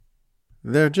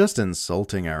They're just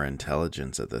insulting our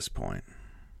intelligence at this point.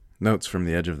 Notes from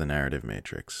the edge of the narrative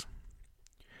matrix.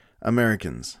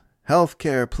 Americans, health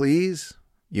care, please.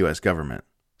 U.S. government.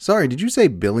 Sorry, did you say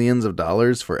billions of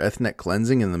dollars for ethnic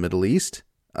cleansing in the Middle East?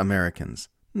 Americans.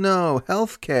 No,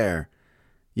 health care.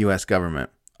 U.S. government.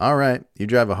 All right, you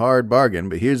drive a hard bargain,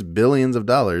 but here's billions of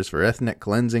dollars for ethnic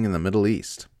cleansing in the Middle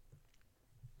East.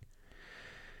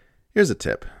 Here's a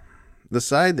tip. The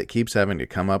side that keeps having to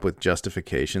come up with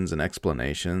justifications and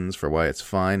explanations for why it's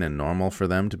fine and normal for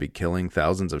them to be killing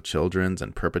thousands of children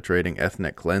and perpetrating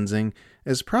ethnic cleansing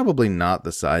is probably not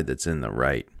the side that's in the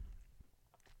right.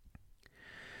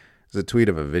 There's a tweet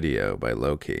of a video by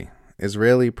Loki.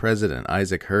 Israeli President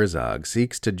Isaac Herzog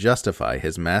seeks to justify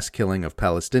his mass killing of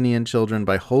Palestinian children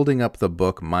by holding up the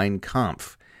book Mein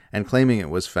Kampf and claiming it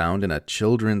was found in a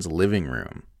children's living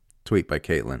room. Tweet by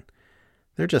Caitlin.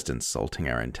 They're just insulting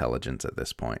our intelligence at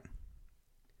this point.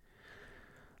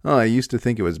 Oh, I used to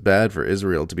think it was bad for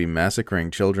Israel to be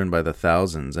massacring children by the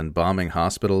thousands and bombing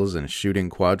hospitals and shooting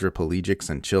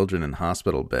quadriplegics and children in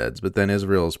hospital beds, but then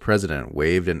Israel's president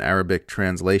waved an Arabic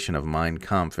translation of Mein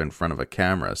Kampf in front of a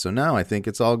camera, so now I think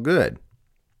it's all good.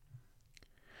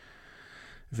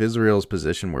 If Israel's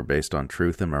position were based on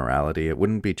truth and morality, it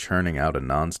wouldn't be churning out a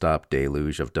nonstop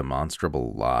deluge of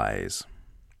demonstrable lies.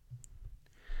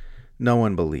 No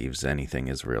one believes anything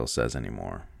Israel says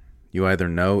anymore. You either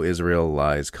know Israel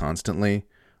lies constantly,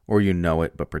 or you know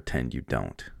it but pretend you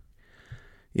don't.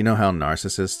 You know how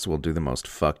narcissists will do the most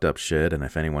fucked up shit, and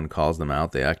if anyone calls them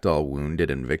out, they act all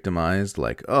wounded and victimized,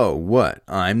 like, oh, what,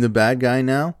 I'm the bad guy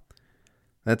now?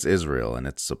 That's Israel and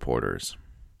its supporters.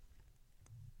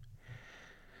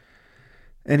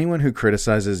 Anyone who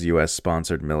criticizes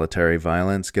U.S.-sponsored military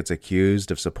violence gets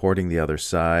accused of supporting the other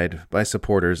side by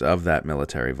supporters of that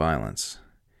military violence.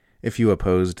 If you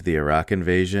opposed the Iraq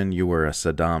invasion, you were a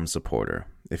Saddam supporter.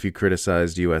 If you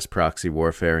criticized U.S. proxy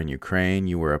warfare in Ukraine,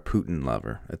 you were a Putin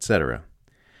lover, etc.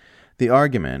 The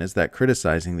argument is that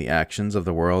criticizing the actions of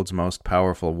the world's most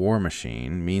powerful war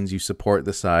machine means you support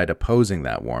the side opposing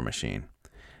that war machine.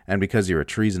 And because you're a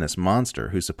treasonous monster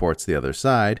who supports the other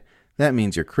side, that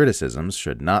means your criticisms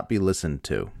should not be listened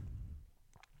to.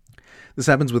 This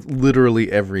happens with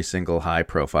literally every single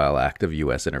high-profile act of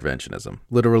U.S. interventionism.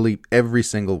 Literally every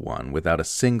single one, without a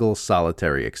single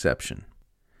solitary exception.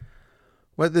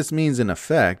 What this means in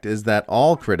effect is that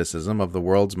all criticism of the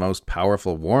world's most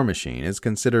powerful war machine is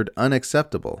considered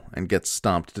unacceptable and gets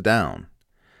stomped down.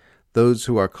 Those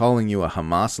who are calling you a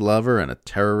Hamas lover and a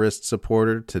terrorist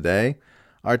supporter today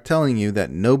are telling you that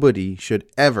nobody should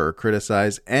ever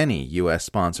criticize any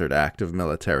U.S.-sponsored act of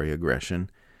military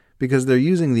aggression because they're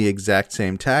using the exact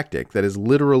same tactic that is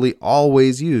literally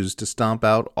always used to stomp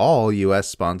out all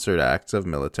U.S.-sponsored acts of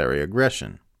military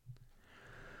aggression.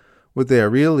 What they are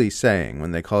really saying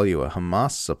when they call you a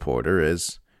Hamas supporter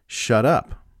is, shut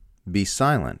up, be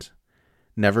silent,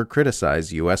 never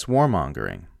criticize U.S.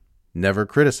 warmongering, never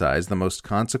criticize the most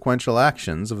consequential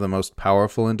actions of the most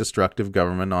powerful and destructive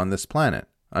government on this planet,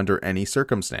 under any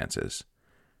circumstances.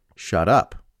 Shut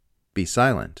up. Be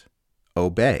silent.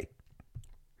 Obey.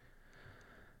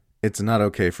 It's not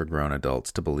okay for grown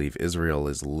adults to believe Israel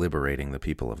is liberating the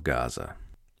people of Gaza.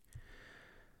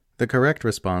 The correct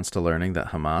response to learning that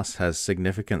Hamas has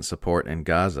significant support in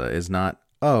Gaza is not,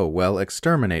 oh, well,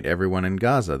 exterminate everyone in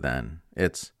Gaza then.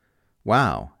 It's,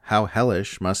 wow, how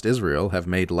hellish must Israel have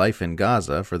made life in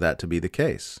Gaza for that to be the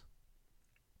case?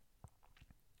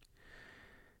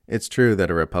 It's true that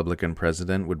a Republican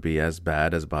president would be as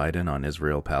bad as Biden on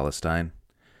Israel-Palestine,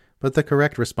 but the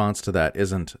correct response to that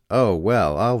isn't, oh,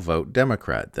 well, I'll vote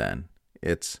Democrat then.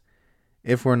 It's,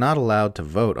 if we're not allowed to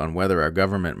vote on whether our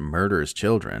government murders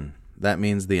children, that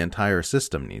means the entire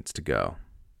system needs to go.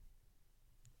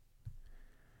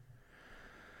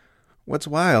 What's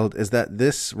wild is that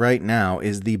this right now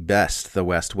is the best the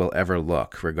West will ever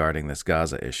look regarding this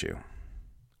Gaza issue.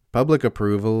 Public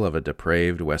approval of a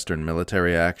depraved Western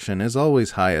military action is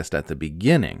always highest at the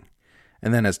beginning,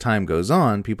 and then as time goes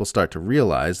on, people start to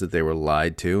realize that they were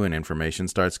lied to and information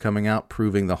starts coming out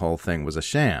proving the whole thing was a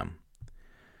sham.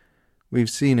 We've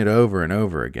seen it over and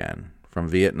over again, from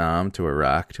Vietnam to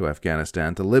Iraq to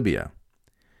Afghanistan to Libya.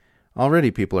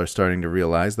 Already people are starting to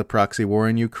realize the proxy war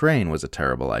in Ukraine was a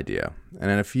terrible idea,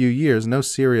 and in a few years no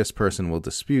serious person will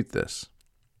dispute this.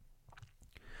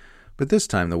 But this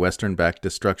time the Western-backed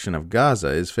destruction of Gaza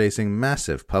is facing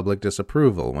massive public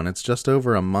disapproval when it's just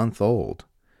over a month old.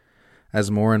 As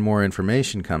more and more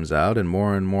information comes out and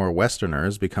more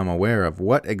Westerners become aware of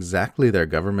what exactly their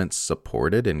governments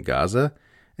supported in Gaza,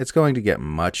 it's going to get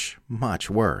much,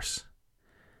 much worse.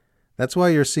 That's why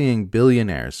you're seeing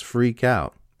billionaires freak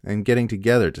out and getting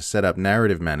together to set up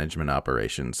narrative management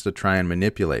operations to try and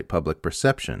manipulate public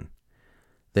perception.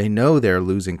 They know they're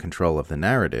losing control of the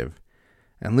narrative,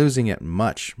 and losing it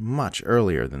much, much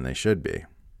earlier than they should be.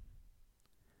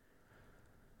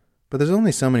 But there's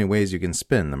only so many ways you can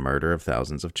spin the murder of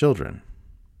thousands of children.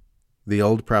 The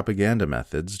old propaganda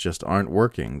methods just aren't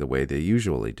working the way they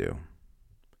usually do.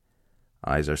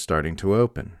 Eyes are starting to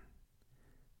open.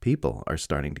 People are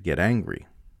starting to get angry.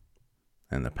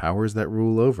 And the powers that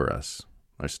rule over us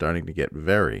are starting to get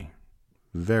very,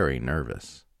 very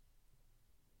nervous.